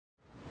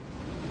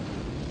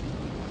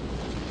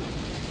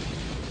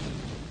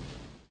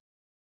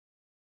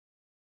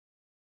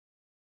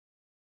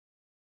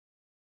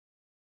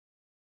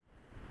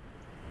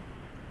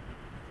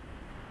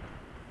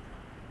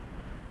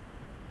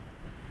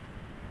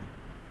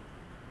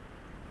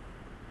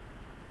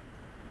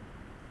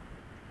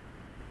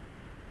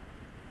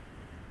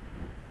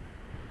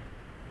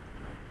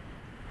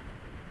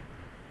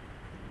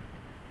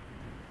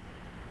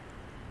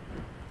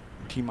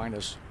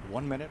T-minus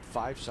 1 minute,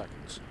 5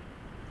 seconds.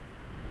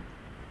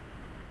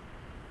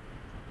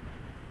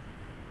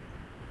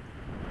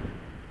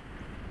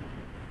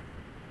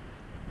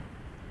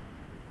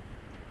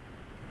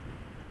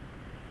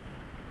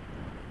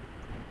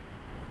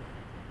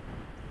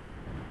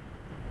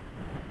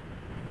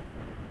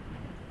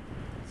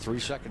 Three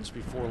seconds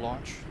before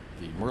launch,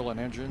 the Merlin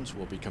engines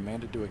will be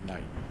commanded to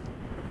ignite.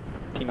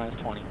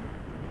 T-minus 20.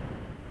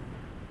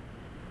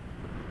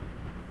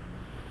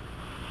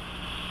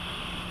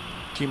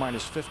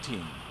 T-minus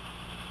 15.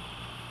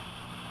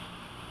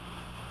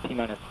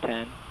 T-minus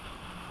 10,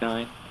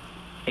 9,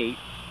 8,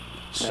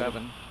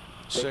 7,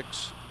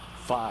 6,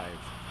 5,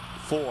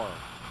 4,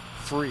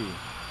 3,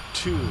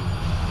 2,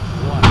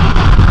 1.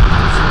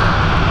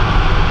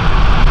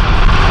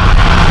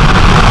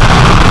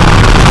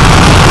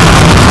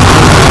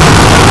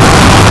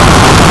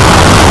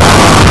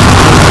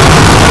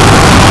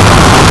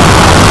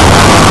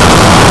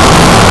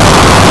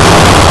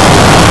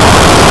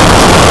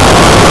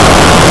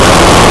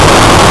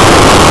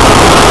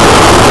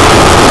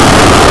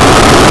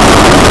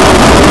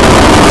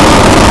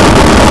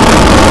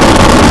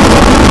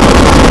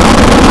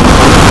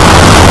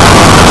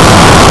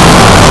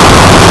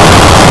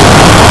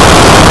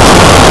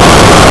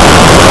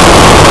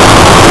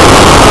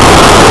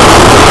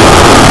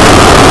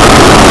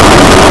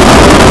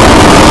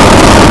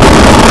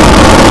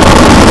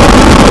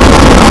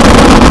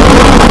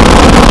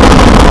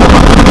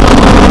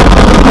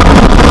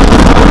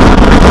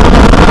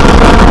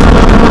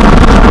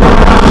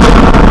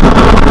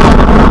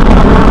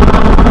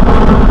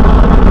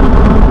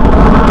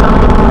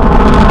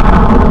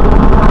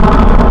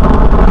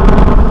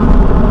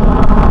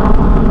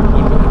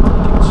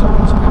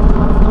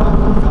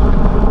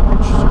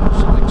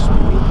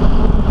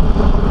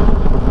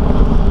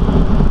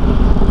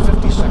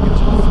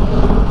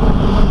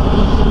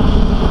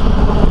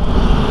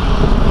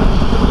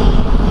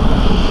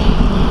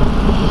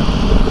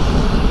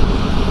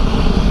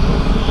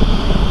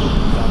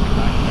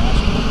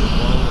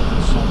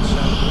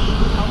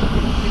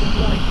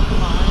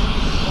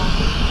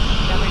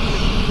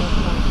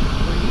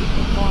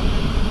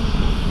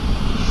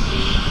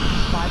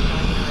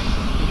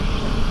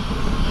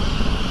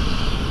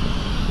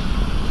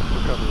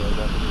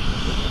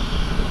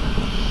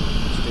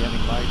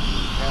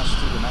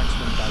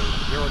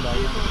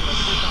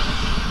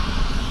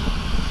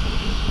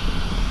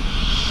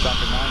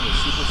 Falcon-9 is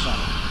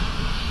supersonic.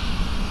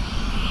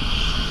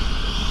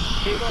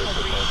 Vehicle has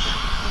reached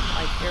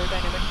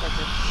aerodynamic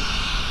pressure.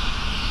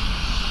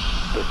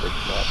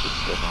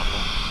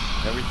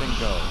 Everything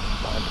go.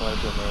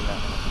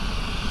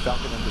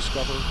 Falcon and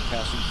Discover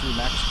passing through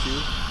max Q.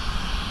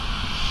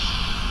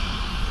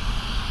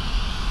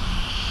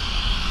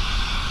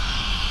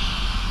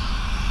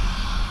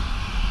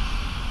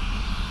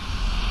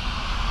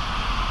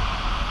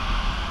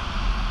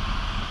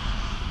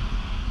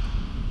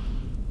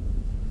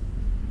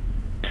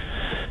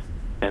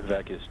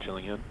 NVAC is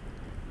chilling in.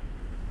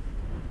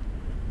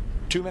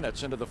 2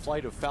 minutes into the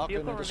flight of Falcon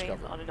Vehicle and remains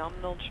Discover. on a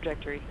nominal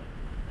trajectory.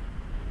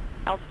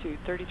 Altitude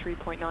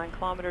 33.9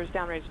 kilometers,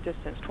 downrange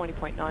distance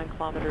 20.9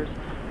 kilometers,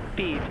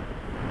 speed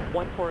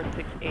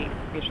 1468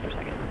 meters per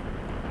second.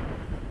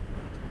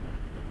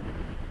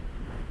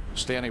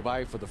 Standing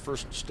by for the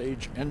first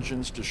stage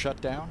engines to shut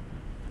down.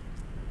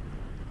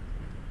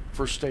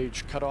 First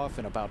stage cut off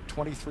in about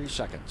 23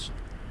 seconds.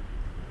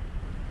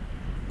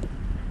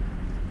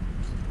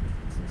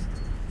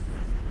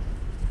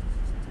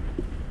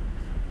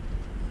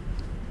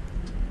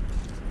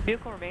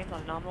 Vehicle remains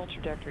on a nominal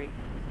trajectory.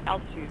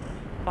 Altitude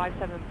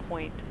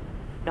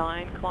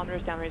 57.9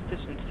 kilometers, downrange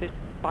distance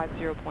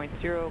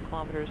 50.0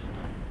 kilometers,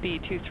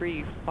 speed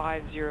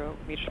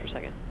 2350 meters per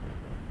second.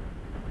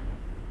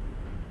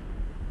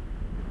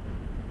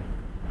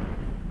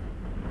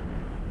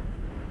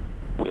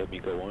 We have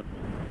MECO 1.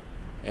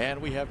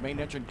 And we have main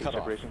engine cut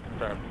off. Separation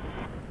confirmed.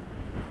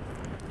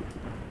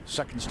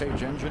 Second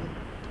stage engine.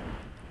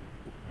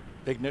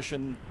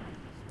 Ignition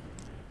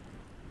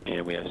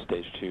And we have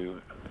stage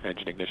 2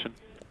 engine ignition.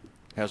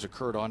 has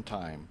occurred on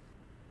time.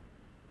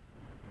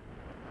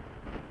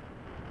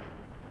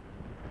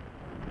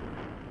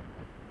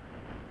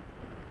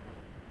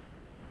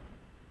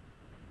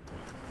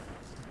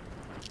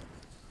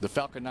 The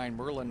Falcon 9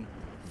 Merlin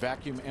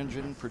vacuum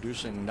engine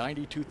producing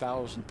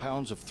 92,000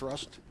 pounds of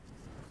thrust,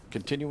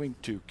 continuing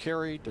to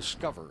carry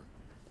Discover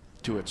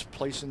to its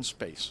place in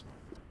space.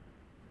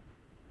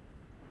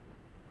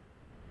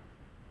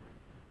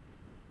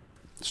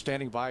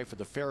 Standing by for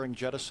the fairing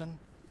jettison.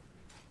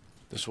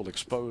 This will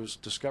expose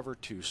Discover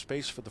to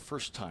space for the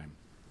first time.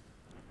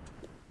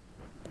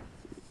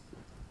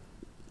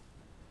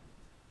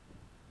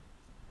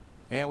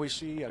 And we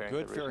see a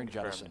good fairing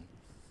jettison.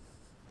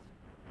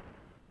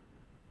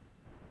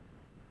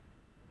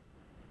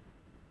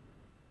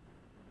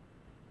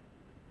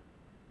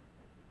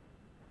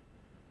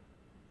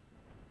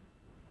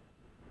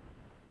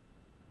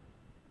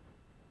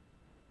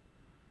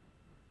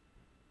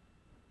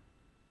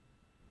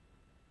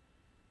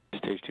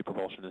 Stage 2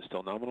 propulsion is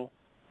still nominal.